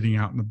 Pepper sitting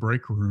out in the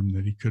break room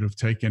that he could have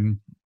taken.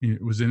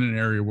 It was in an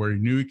area where he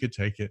knew he could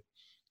take it.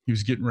 He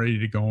was getting ready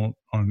to go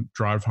on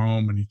drive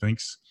home, and he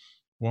thinks,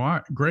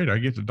 well, great, I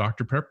get to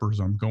Dr. Pepper's,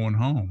 I'm going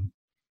home.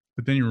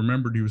 But then he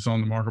remembered he was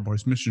on the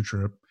Marketplace mission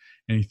trip,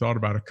 and he thought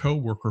about a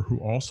coworker who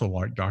also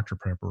liked Dr.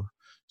 Pepper.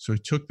 So he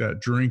took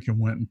that drink and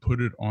went and put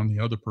it on the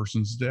other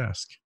person's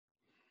desk.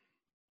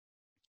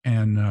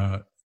 And,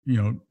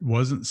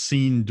 wasn't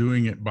seen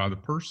doing it by the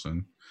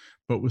person,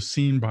 but was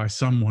seen by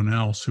someone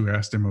else who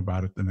asked him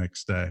about it the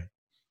next day.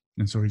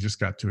 And so he just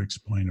got to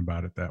explain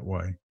about it that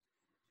way.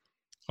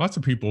 Lots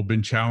of people have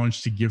been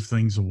challenged to give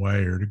things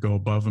away or to go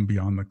above and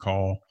beyond the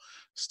call,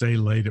 stay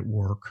late at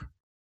work.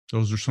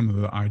 Those are some of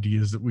the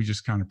ideas that we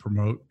just kind of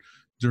promote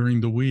during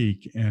the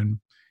week. And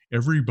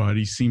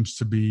everybody seems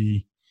to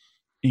be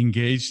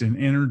engaged and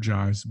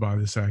energized by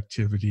this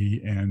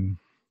activity. And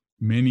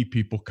many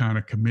people kind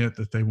of commit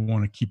that they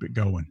want to keep it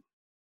going.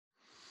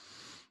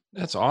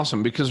 That's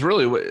awesome, because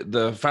really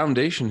the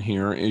foundation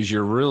here is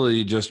you're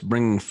really just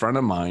bringing front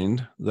of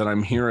mind that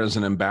I'm here as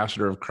an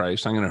ambassador of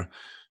Christ. I'm going to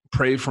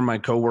pray for my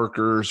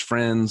coworkers,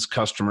 friends,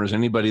 customers,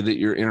 anybody that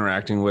you're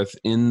interacting with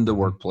in the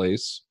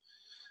workplace.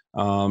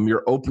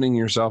 You're opening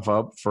yourself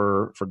up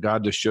for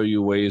God to show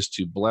you ways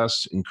to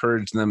bless,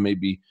 encourage them,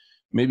 maybe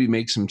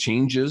make some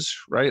changes,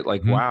 right?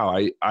 Like, wow,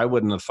 I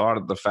wouldn't have thought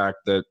of the fact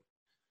that,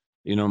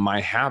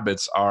 my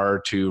habits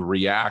are to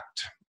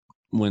react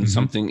when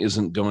something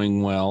isn't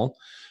going well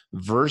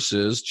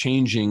versus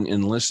changing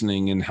and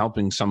listening and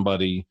helping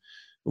somebody,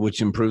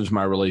 which improves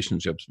my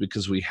relationships,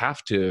 because we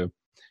have to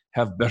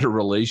have better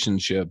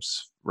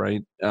relationships,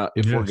 right?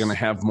 If we're going to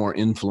have more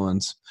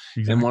influence.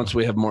 Exactly. And once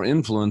we have more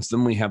influence,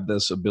 then we have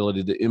this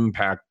ability to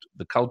impact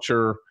the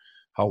culture,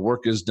 how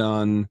work is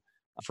done,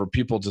 for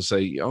people to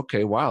say,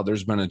 okay, wow,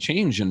 there's been a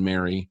change in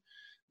Mary.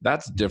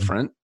 That's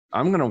different.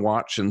 I'm going to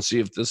watch and see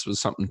if this was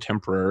something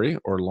temporary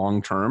or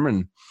long-term.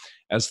 And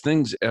as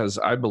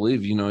I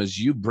believe, as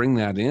you bring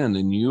that in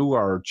and you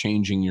are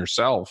changing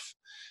yourself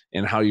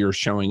and how you're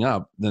showing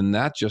up, then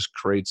that just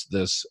creates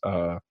this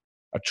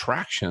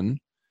attraction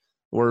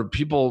where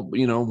people,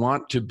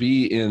 want to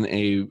be in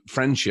a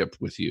friendship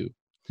with you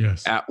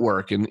at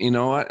work. And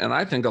and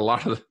I think a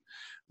lot of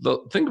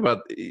think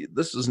about,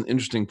 this is an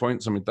interesting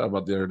point somebody thought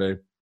about the other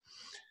day.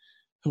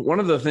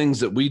 One of the things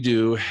that we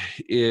do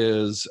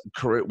is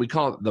we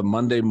call it the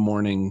Monday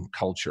morning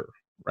culture,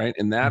 right?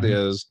 And that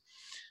is,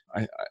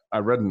 I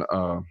read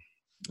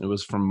it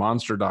was from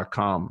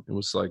monster.com. It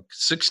was like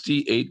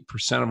 68%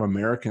 of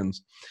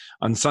Americans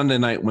on Sunday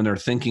night, when they're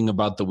thinking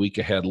about the week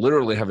ahead,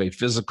 literally have a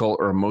physical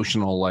or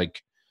emotional,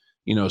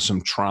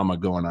 some trauma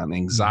going on,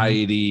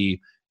 anxiety,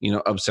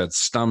 upset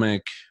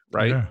stomach,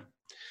 right? Yeah.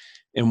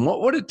 And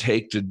what would it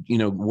take to,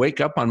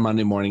 wake up on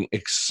Monday morning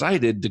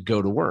excited to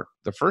go to work?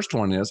 The first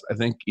one is, I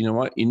think,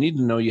 you need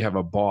to know you have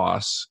a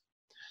boss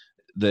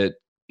that,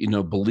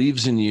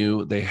 believes in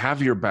you. They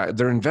have your back.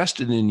 They're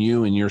invested in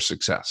you and your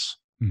success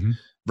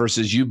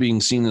versus you being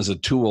seen as a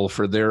tool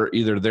for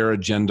either their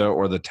agenda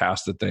or the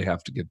task that they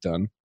have to get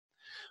done.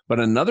 But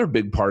another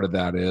big part of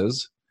that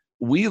is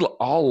we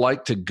all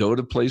like to go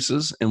to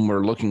places and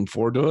we're looking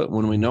forward to it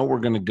when we know we're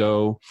going to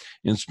go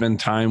and spend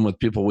time with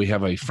people we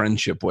have a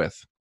friendship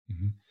with.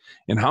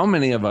 And how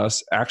many of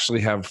us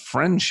actually have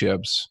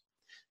friendships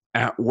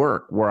at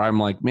work where I'm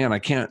like, man,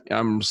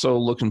 I'm so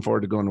looking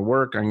forward to going to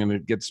work. I'm going to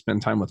get to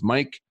spend time with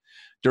Mike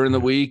during the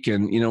week.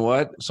 And you know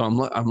what? So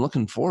I'm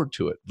looking forward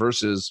to it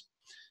versus,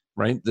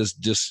 right, this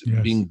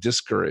being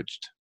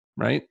discouraged,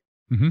 right?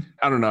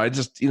 I don't know. I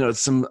just,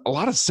 it's a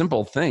lot of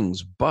simple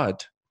things,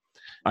 but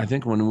I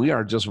think when we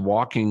are just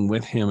walking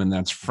with him and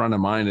that's front of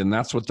mind, and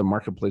that's what the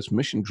Marketplace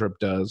Mission Trip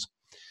does,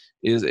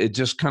 is it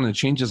just kind of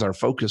changes our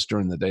focus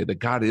during the day that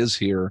God is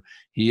here.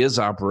 He is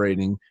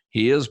operating.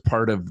 He is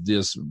part of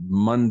this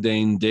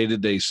mundane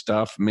day-to-day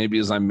stuff. Maybe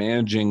as I'm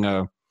managing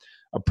a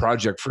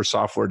project for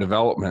software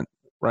development,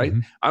 right?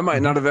 I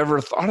might not have ever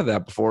thought of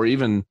that before,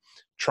 even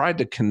tried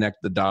to connect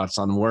the dots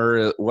on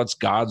what's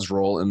God's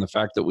role in the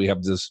fact that we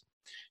have this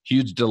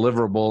huge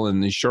deliverable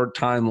and these short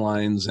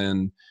timelines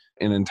and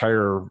an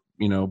entire,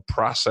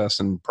 process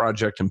and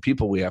project and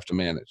people we have to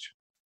manage.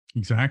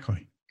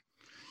 Exactly.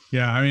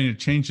 Yeah, I mean, it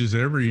changes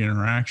every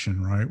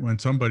interaction, right?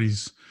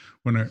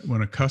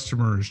 When a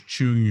customer is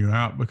chewing you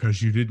out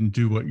because you didn't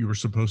do what you were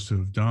supposed to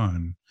have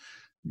done,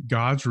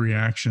 the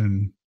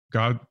reaction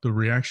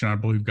I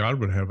believe God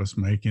would have us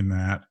make in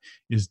that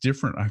is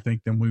different, I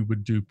think, than we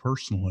would do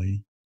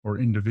personally or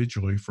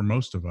individually for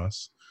most of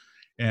us.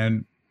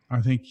 And I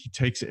think he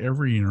takes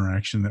every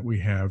interaction that we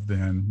have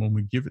then when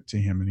we give it to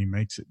him and he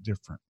makes it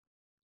different.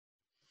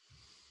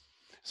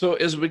 So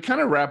as we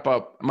kind of wrap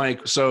up,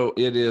 Mike, so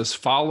it is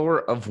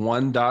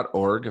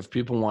followerofone.org if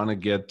people want to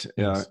get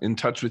in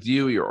touch with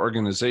you, your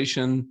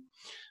organization,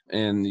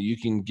 and you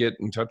can get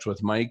in touch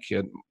with Mike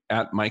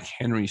at Mike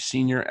Henry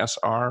Sr.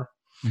 SR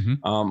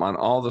on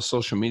all the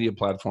social media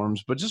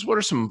platforms. But just what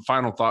are some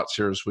final thoughts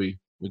here as we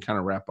kind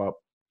of wrap up?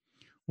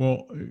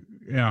 Well,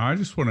 yeah, I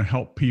just want to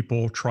help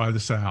people try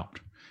this out.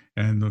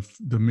 And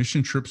the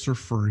mission trips are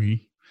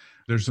free.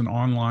 There's an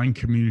online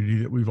community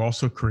that we've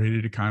also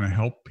created to kind of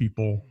help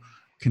people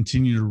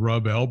continue to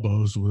rub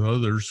elbows with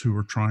others who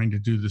are trying to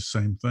do the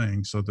same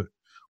thing so that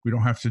we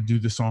don't have to do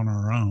this on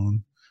our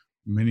own.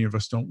 Many of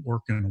us don't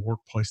work in a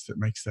workplace that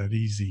makes that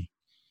easy.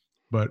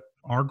 But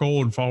our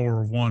goal in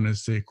Follower of One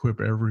is to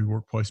equip every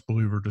workplace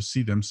believer to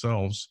see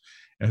themselves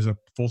as a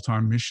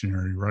full-time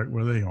missionary right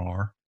where they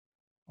are.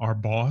 Our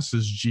boss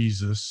is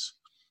Jesus,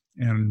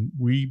 and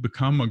we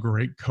become a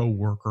great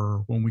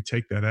coworker when we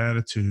take that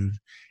attitude.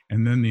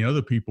 And then the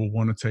other people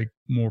want to take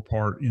more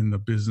part in the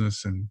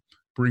business and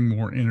bring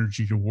more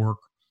energy to work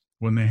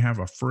when they have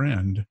a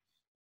friend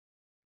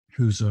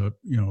who's a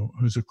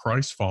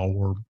Christ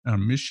follower, a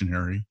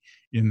missionary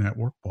in that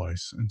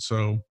workplace. And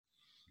so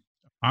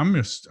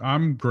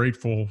I'm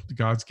grateful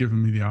God's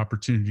given me the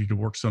opportunity to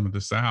work some of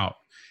this out.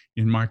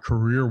 In my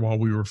career, while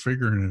we were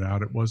figuring it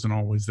out, it wasn't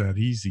always that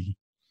easy.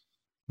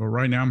 But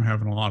right now I'm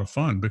having a lot of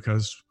fun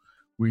because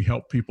we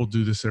help people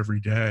do this every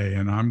day,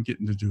 and I'm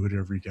getting to do it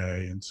every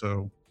day. And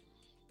so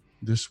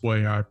this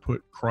way I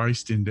put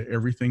Christ into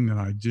everything that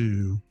I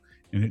do,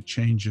 and it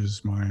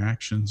changes my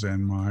actions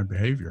and my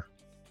behavior.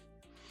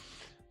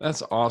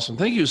 That's awesome.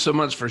 Thank you so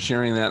much for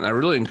sharing that. And I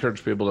really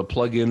encourage people to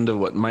plug into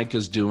what Mike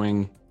is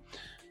doing.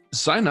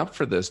 Sign up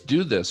for this.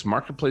 Do this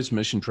Marketplace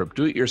Mission Trip.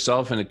 Do it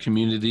yourself in a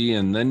community,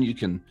 and then you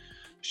can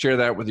share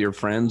that with your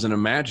friends. And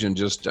imagine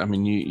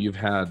you've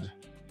had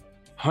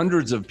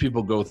hundreds of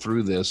people go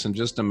through this, and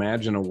just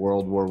imagine a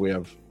world where we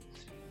have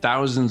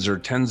thousands or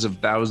tens of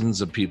thousands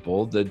of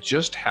people that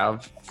just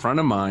have front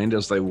of mind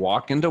as they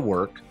walk into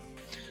work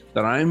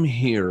that I'm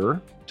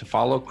here to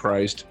follow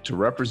Christ, to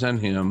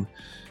represent him,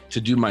 to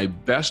do my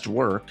best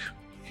work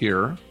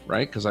here,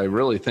 right? Because I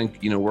really think,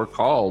 we're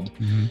called,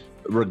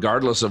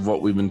 regardless of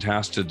what we've been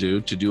tasked to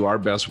do our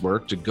best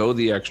work, to go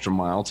the extra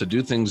mile, to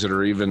do things that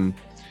are even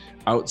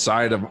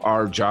outside of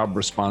our job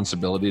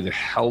responsibility, to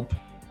help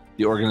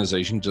the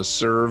organization, to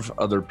serve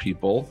other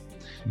people.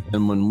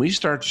 And when we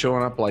start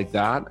showing up like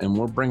that and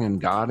we're bringing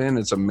God in,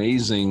 it's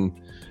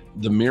amazing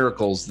the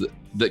miracles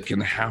that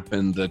can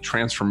happen, the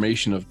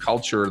transformation of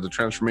culture, the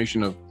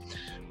transformation of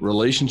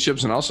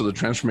relationships, and also the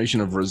transformation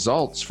of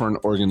results for an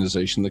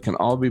organization that can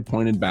all be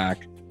pointed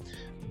back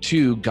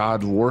to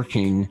God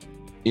working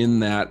in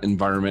that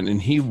environment.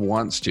 And he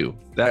wants to.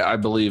 That, I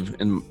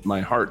believe in my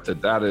heart,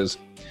 that is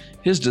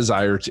his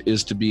desire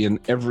is to be in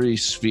every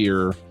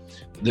sphere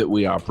that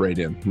we operate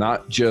in,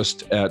 not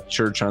just at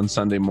church on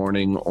Sunday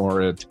morning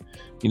or at,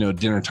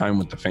 dinner time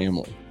with the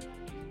family.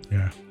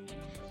 Yeah.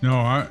 No,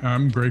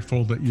 I'm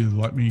grateful that you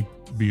let me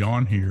be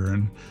on here,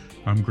 and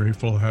I'm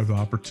grateful to have the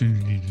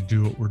opportunity to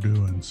do what we're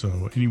doing.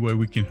 So any way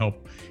we can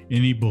help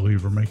any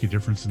believer make a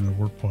difference in their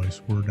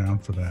workplace, we're down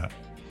for that.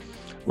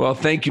 Well,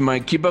 thank you,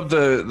 Mike. Keep up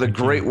the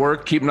great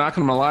work. Keep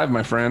knocking them alive,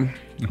 my friend.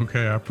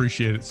 Okay. I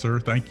appreciate it, sir.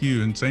 Thank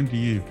you. And same to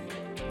you.